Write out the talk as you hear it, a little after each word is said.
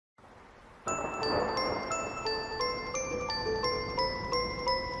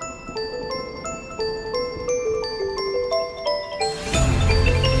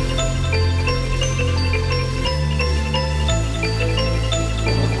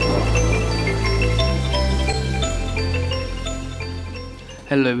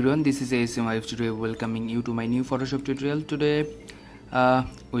Hello everyone, this is ASM Arif today welcoming you to my new Photoshop tutorial. Today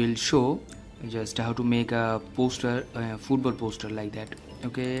we'll show just how to make a poster, a football poster like that.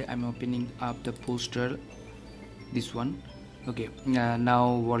 Okay, I'm opening up the poster, this one. Okay,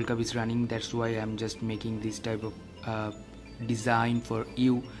 now World Cup is running, that's why I'm just making this type of design for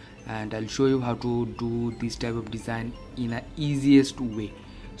you, and I'll show you how to do this type of design in a easiest way.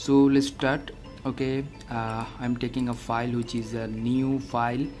 So let's start. Okay, I'm taking a file which is a new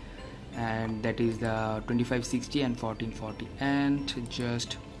file, and that is the 2560 and 1440, and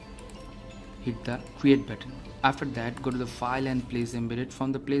just hit the create button. After that, go to the file and place embedded.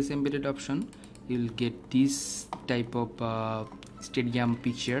 From the place embedded option, you'll get this type of stadium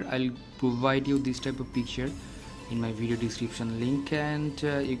picture. I'll provide you this type of picture in my video description link, and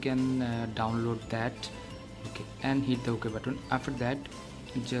you can download that. Okay, and hit the OK button. After that,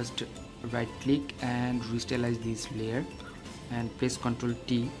 just right click and restylize this layer and press Ctrl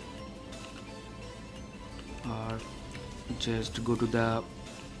T, or just go to the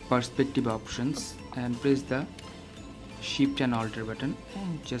perspective options and press the Shift and Alter button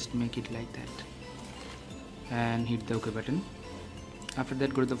and just make it like that and hit the OK button. After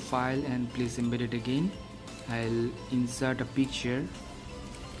that, go to the file and place embedded again. I'll insert a picture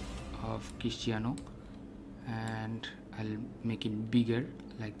of Cristiano and I'll make it bigger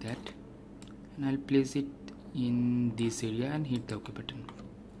like that, and I'll place it in this area and hit the OK button.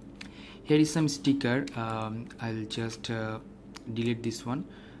 Here is some sticker. I'll just delete this one.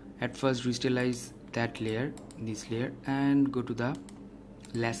 At first, restylize that layer, this layer, and go to the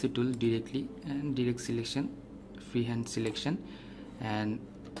lasso tool directly and direct selection, freehand selection, and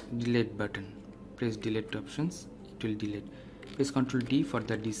delete button. Press delete options, it will delete. Press Ctrl D for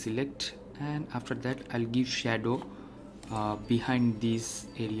the deselect, and after that I'll give shadow behind this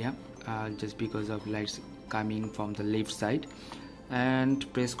area just because of lights coming from the left side,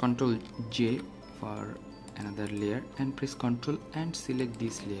 and press Ctrl J for another layer and press Ctrl and select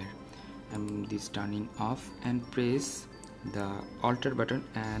this layer. This turning off, and press the alter button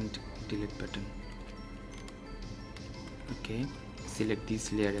and delete button. Okay, select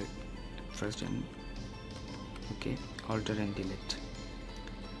this layer first and okay, alter and delete.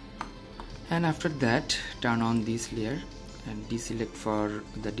 And after that, turn on this layer and deselect. For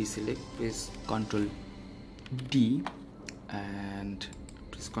the deselect, press Ctrl D and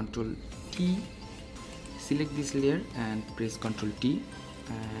press Ctrl T, select this layer and press Ctrl T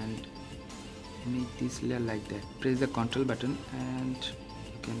and make this layer like that. Press the Ctrl button and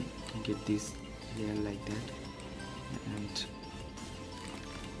you can get this layer like that, and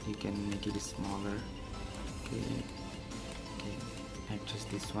you can make it smaller. Okay,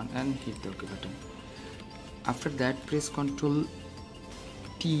 adjust this one and hit the OK button. After that, press Ctrl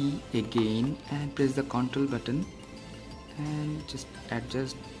T again and press the Ctrl button and just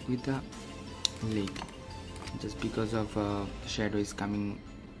adjust with the leg, just because of shadow is coming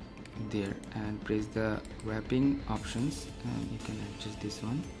there, and press the wrapping options and you can adjust this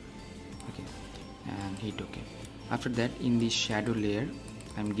one. Okay, and hit OK. After that, in the shadow layer,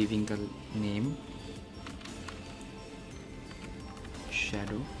 I'm giving the name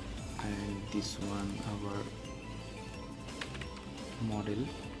shadow, and this one our model.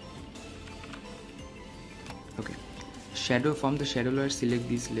 Okay, shadow. From the shadow layer, select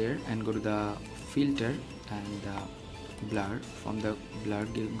this layer and go to the filter and the blur. From the blur,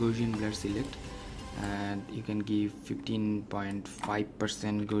 Gaussian blur select, and you can give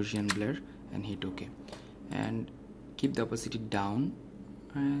 15.5% Gaussian blur and hit OK, and keep the opacity down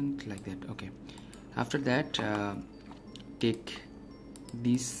and like that. Okay, after that, take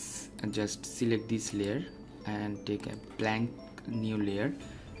this and just select this layer and take a blank new layer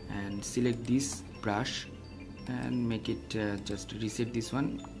and select this brush and make it just reset this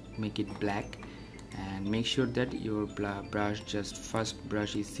one, make it black, and make sure that your brush, just first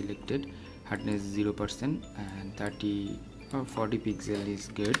brush is selected, hardness 0% and 30 or 40 pixel is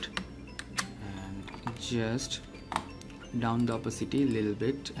good, and just down the opacity a little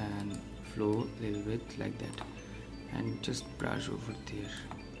bit and flow a little bit like that, and just brush over there.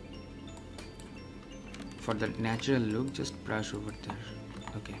 For the natural look, just brush over there.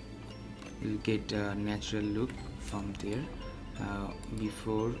 Okay, you'll get a natural look from there.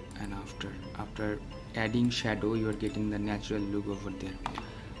 Before and after adding shadow, you are getting the natural look over there.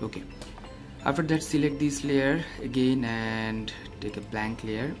 Okay, after that, select this layer again and take a blank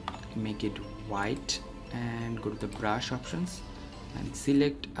layer, make it white, and go to the brush options and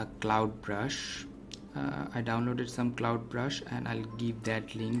select a cloud brush. I downloaded some cloud brush and I'll give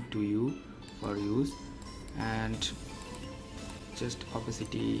that link to you for use, and just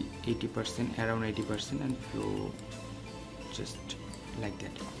opacity 80%, around 80%, and flow just like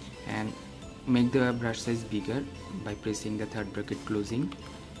that, and make the brush size bigger by pressing the third bracket closing,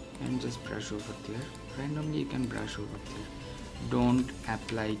 and just brush over there. Randomly you can brush over there, don't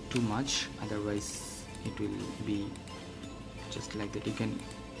apply too much, otherwise it will be just like that. You can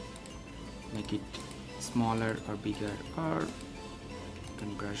make it smaller or bigger, or you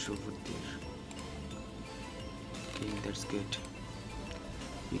can brush over there. Okay, that's good.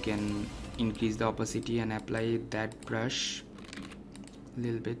 You can increase the opacity and apply that brush a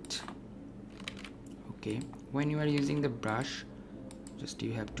little bit. Okay, when you are using the brush, just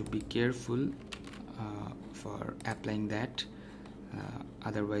you have to be careful for applying that,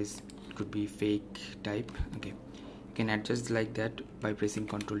 otherwise it could be fake type. Okay, you can adjust like that by pressing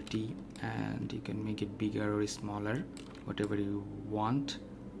Ctrl T, and you can make it bigger or smaller, whatever you want.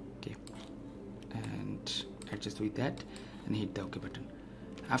 Okay, and adjust with that and hit the OK button.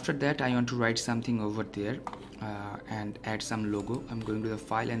 After that, I want to write something over there and add some logo. I'm going to the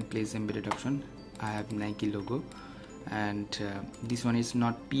file and place embedded option. I have Nike logo, and this one is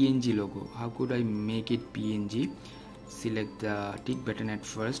not PNG logo. How could I make it PNG? Select the tick button at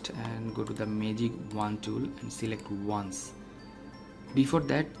first and go to the magic wand tool and select once. Before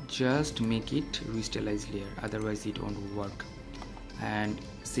that, just make it restylize layer, otherwise it won't work. And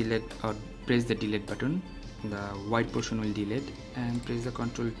select or press the delete button. The white portion will delete, and press the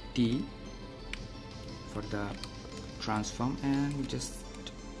Ctrl T for the transform, and just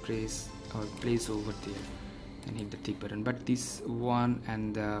press or place over there and hit the tick button. But this one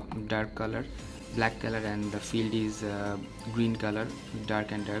and the dark color, black color, and the field is green color,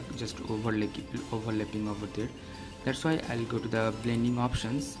 dark and dark, just overlapping over there. That's why I'll go to the blending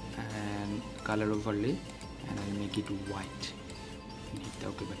options and color overlay, and I'll make it white and hit the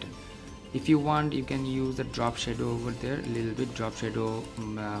OK button. If you want, you can use the drop shadow over there, a little bit drop shadow,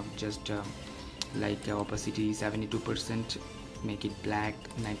 just like opacity 72%, make it black,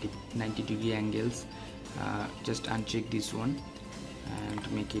 90 degree angles. Just uncheck this one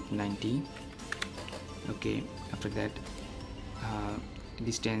and make it 90. Okay, after that,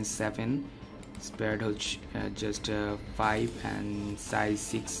 distance 7, spared hole just 5, and size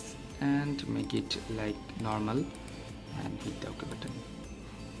 6, and make it like normal and hit the OK button.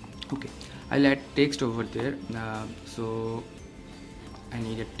 Okay, I'll add text over there. So I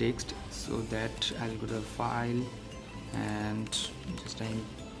need a text, so that I'll go to the file and just I'm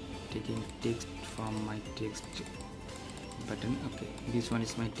taking text from my text button. Okay, this one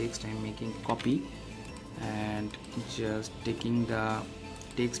is my text. I'm making copy and just taking the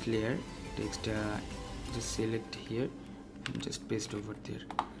text layer, text just select here and just paste over there.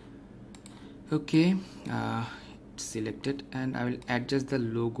 Okay, selected, and I will adjust the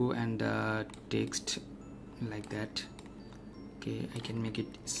logo and the text like that. Okay, I can make it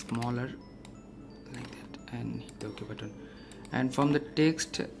smaller like that and hit the OK button. And from the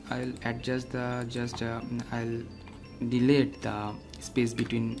text, I'll adjust the I'll delete the space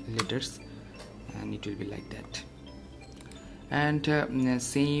between letters, and it will be like that. And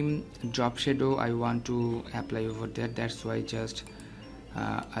same drop shadow I want to apply over there. That's why just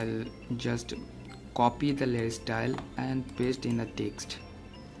I'll just copy the layer style and paste in the text.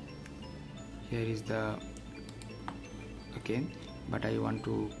 Here is the okay, but I want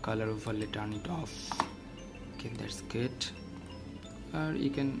to color overlay, turn it off. Okay, that's good. Or you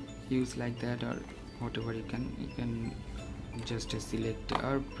can use like that, or whatever you can just select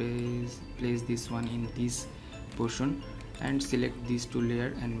or place this one in this portion, and select these two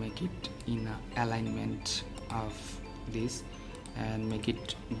layer and make it in alignment of this, and make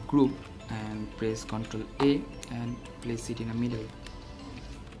it group, and press Ctrl A and place it in the middle.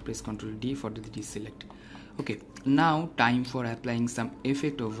 Press Ctrl D for the deselect. Okay, now time for applying some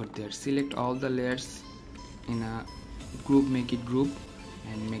effect over there. Select all the layers in a group, make it group,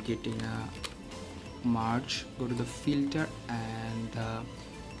 and make it in a merge. Go to the filter and the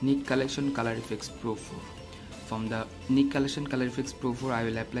Nick Collection Color Effects Pro 4. From the Nick Collection Color Effects Pro 4, I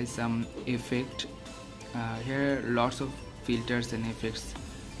will apply some effect. Here lots of filters and effects,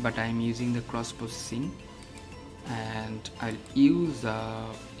 but I am using the cross processing, and I'll use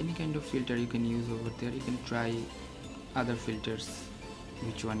any kind of filter you can use over there. You can try other filters,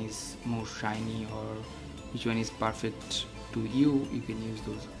 which one is more shiny or which one is perfect to you. You can use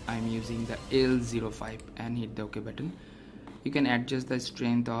those. I'm using the L05 and hit the OK button. You can adjust the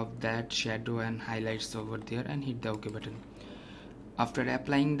strength of that shadow and highlights over there and hit the OK button. After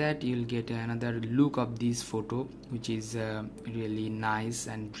applying that, you'll get another look of this photo, which is really nice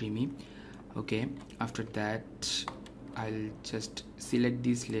and dreamy. Okay, after that I'll just select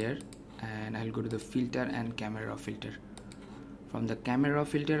this layer and I'll go to the filter and camera filter. From the camera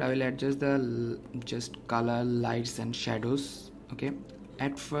filter, I will adjust the just color, lights and shadows Okay,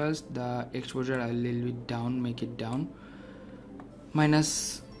 at first the exposure I'll little bit down, make it down,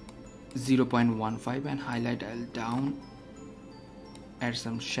 minus 0.15, and highlight I'll down, add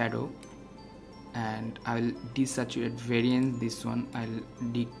some shadow, and I'll desaturate variance. This one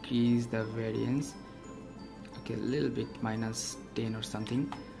I'll decrease the variance, okay, a little bit, minus 10 or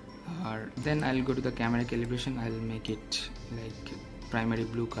something. Then I'll go to the camera calibration. I'll make it like primary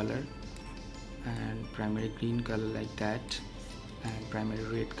blue color and primary green color like that, and primary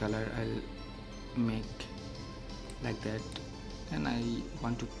red color I'll make like that. And I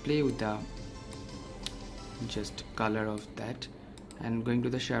want to play with the just color of that, and going to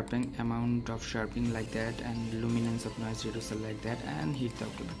the sharpening, amount of sharpening like that, and luminance of noise reducer like that, and hit the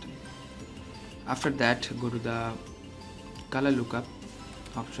OK button. After that, go to the color lookup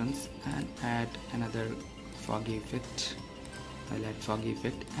options and add another foggy effect. I'll add foggy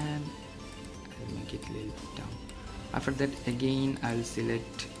effect and I'll make it a little bit down. After that, again I'll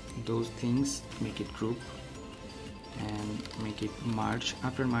select those things, make it group and make it merge.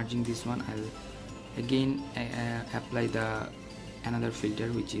 After merging this one, I'll again apply the another filter,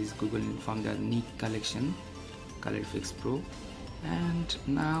 which is Google from the Nick collection, Color Fix Pro, and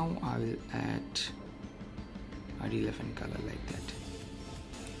now I will add a relevant color like that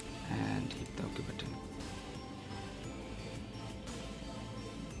and hit the OK button.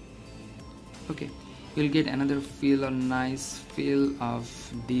 Okay, you'll get another feel, or nice feel of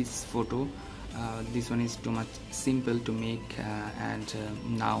this photo. This one is too much simple to make, and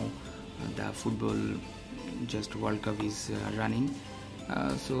now the football just World Cup is running,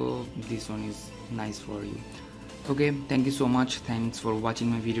 so this one is nice for you. Okay, thank you so much. Thanks for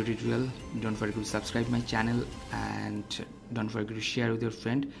watching my video tutorial. Don't forget to subscribe my channel and don't forget to share with your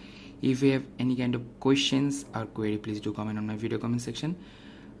friend. If you have any kind of questions or query, please do comment on my video comment section.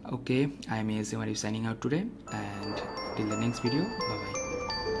 Okay, I am ASM Arif signing out today, and till the next video, bye bye.